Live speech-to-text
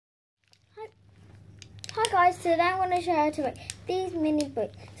guys, today I'm going to show you how to make these mini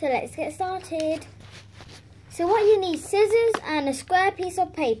books. So let's get started. So what you need, scissors and a square piece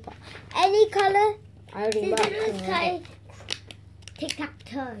of paper. Any colour. I already marked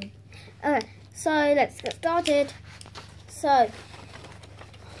tic-tac-toe. Okay, so let's get started. So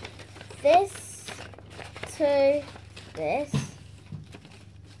this to this.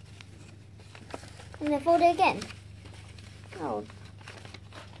 And then fold it again. Oh.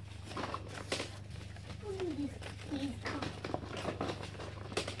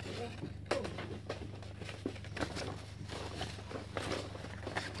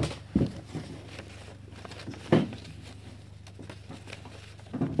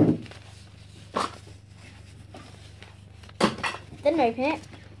 Then open it.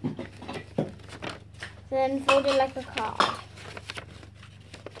 Then fold it like a card.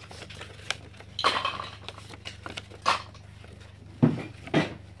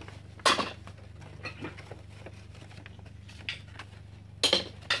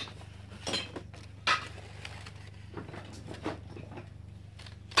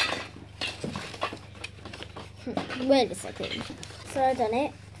 Wait a second. So I've done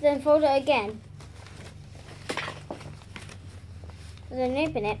it. Then fold it again. Then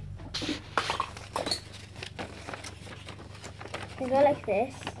open it. Then go like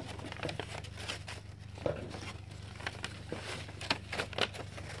this.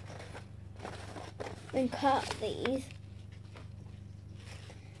 Then cut these.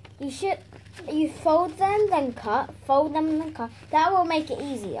 You fold them, then cut. Fold them, then cut. That will make it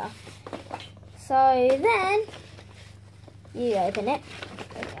easier. So then you open it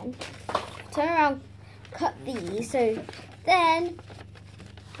again. Turn around, cut these. So then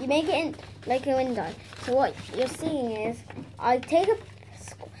you make it in like a window. So what you're seeing is I take a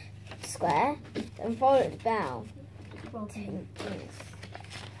square and fold it down.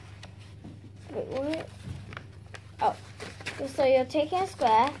 Wait, what? Oh, so you're taking a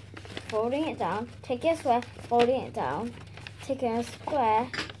square, folding it down, taking a square, folding it down, taking a square,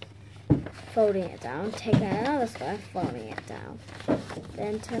 folding it down, taking another square, folding it down.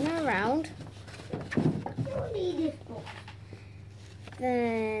 Then turn it around.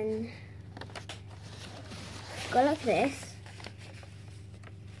 Then go like this.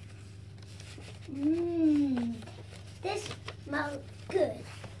 This smells good.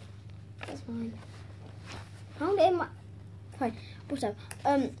 That's fine. Hold it in my fine. Also,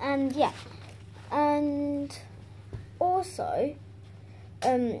 and yeah, and also,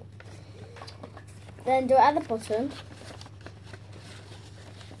 then do it at the bottom.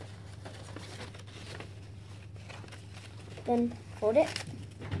 Then fold it.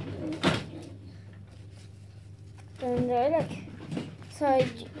 Then go like, so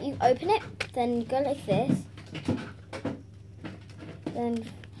you open it, then go like this. Then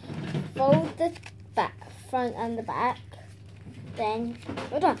fold the back, front and the back. Then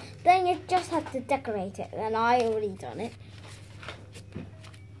you're done. Then you just have to decorate it. And I already done it.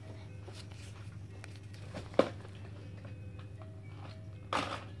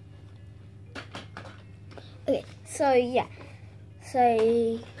 Okay, so yeah.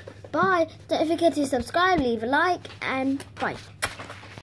 So bye. Don't forget to subscribe, leave a like, and bye.